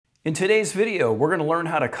In today's video, we're going to learn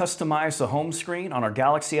how to customize the home screen on our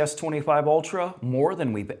Galaxy S25 Ultra more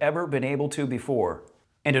than we've ever been able to before.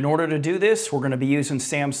 And in order to do this, we're going to be using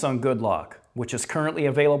Samsung Good Lock, which is currently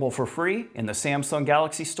available for free in the Samsung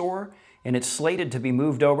Galaxy Store, and it's slated to be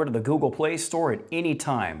moved over to the Google Play Store at any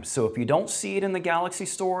time. So if you don't see it in the Galaxy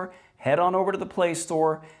Store, head on over to the Play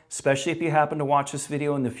Store, especially if you happen to watch this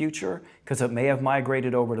video in the future, because it may have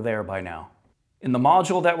migrated over to there by now. And the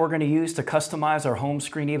module that we're going to use to customize our home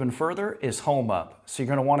screen even further is Home Up. So you're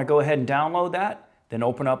going to want to go ahead and download that, then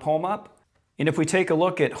open up Home Up. And if we take a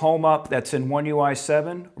look at Home Up that's in One UI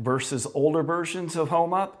 7 versus older versions of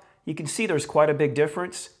Home Up, you can see there's quite a big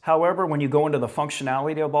difference. However, when you go into the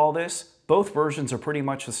functionality of all this, both versions are pretty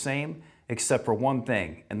much the same, except for one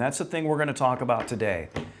thing. And that's the thing we're going to talk about today.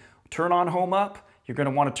 Turn on Home Up. You're going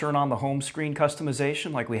to want to turn on the home screen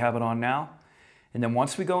customization like we have it on now. And then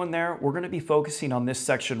once we go in there, we're going to be focusing on this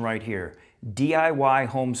section right here, DIY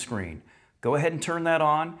home screen. Go ahead and turn that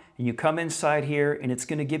on, and you come inside here, and it's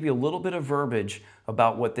going to give you a little bit of verbiage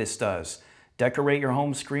about what this does. Decorate your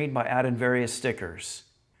home screen by adding various stickers.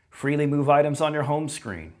 Freely move items on your home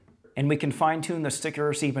screen. And we can fine-tune the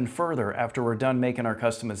stickers even further after we're done making our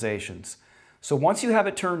customizations. So once you have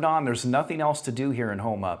it turned on, there's nothing else to do here in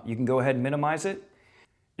Home Up. You can go ahead and minimize it.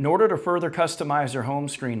 In order to further customize your home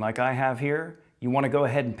screen like I have here, you want to go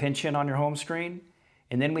ahead and pinch in on your home screen,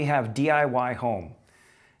 and then we have DIY Home.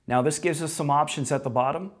 Now this gives us some options at the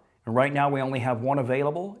bottom, and right now we only have one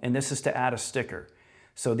available, and this is to add a sticker.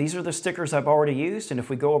 So these are the stickers I've already used, and if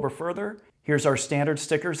we go over further, here's our standard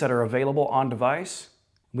stickers that are available on device.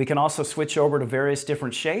 We can also switch over to various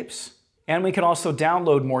different shapes, and we can also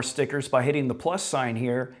download more stickers by hitting the plus sign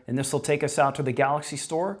here, and this will take us out to the Galaxy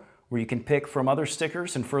Store, where you can pick from other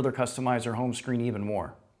stickers and further customize your home screen even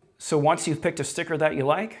more. So once you've picked a sticker that you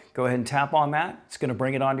like, go ahead and tap on that. It's going to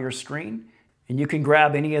bring it onto your screen. And you can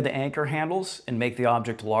grab any of the anchor handles and make the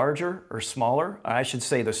object larger or smaller. I should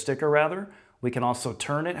say the sticker rather. We can also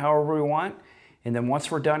turn it however we want. And then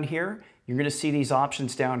once we're done here, you're going to see these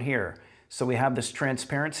options down here. So we have this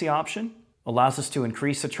transparency option. Allows us to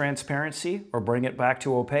increase the transparency or bring it back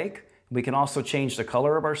to opaque. We can also change the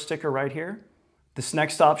color of our sticker right here. This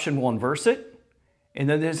next option will inverse it. And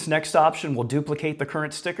then this next option will duplicate the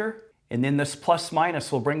current sticker. And then this plus minus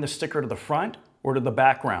will bring the sticker to the front or to the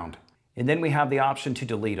background. And then we have the option to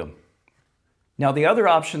delete them. Now the other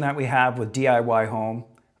option that we have with DIY Home,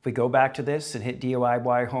 if we go back to this and hit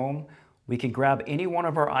DIY Home, we can grab any one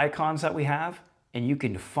of our icons that we have and you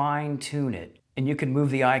can fine tune it. And you can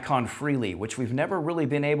move the icon freely, which we've never really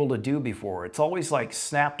been able to do before. It's always like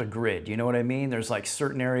snap to grid, you know what I mean? There's like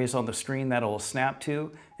certain areas on the screen that it'll snap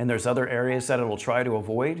to, and there's other areas that it'll try to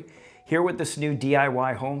avoid. Here with this new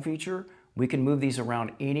DIY Home feature, we can move these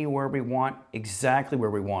around anywhere we want, exactly where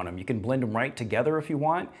we want them. You can blend them right together if you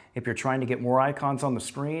want. If you're trying to get more icons on the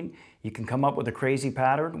screen, you can come up with a crazy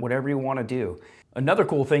pattern, whatever you want to do. Another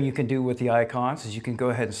cool thing you can do with the icons is you can go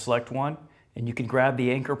ahead and select one, and you can grab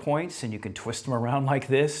the anchor points and you can twist them around like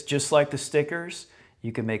this, just like the stickers.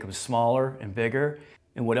 You can make them smaller and bigger.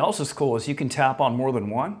 And what else is cool is you can tap on more than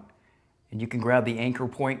one and you can grab the anchor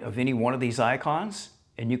point of any one of these icons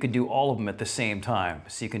and you can do all of them at the same time.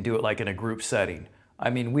 So you can do it like in a group setting. I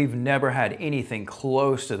mean, we've never had anything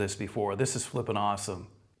close to this before. This is flipping awesome.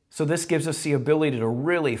 So this gives us the ability to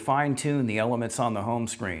really fine tune the elements on the home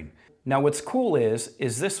screen. Now what's cool is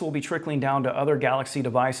this will be trickling down to other Galaxy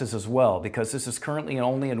devices as well, because this is currently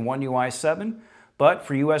only in One UI 7, but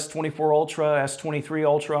for you S24 Ultra, S23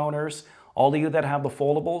 Ultra owners, all of you that have the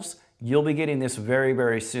foldables, you'll be getting this very,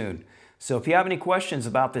 very soon. So if you have any questions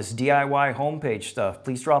about this DIY homepage stuff,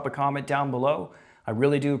 please drop a comment down below. I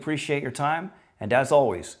really do appreciate your time, and as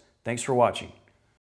always, thanks for watching.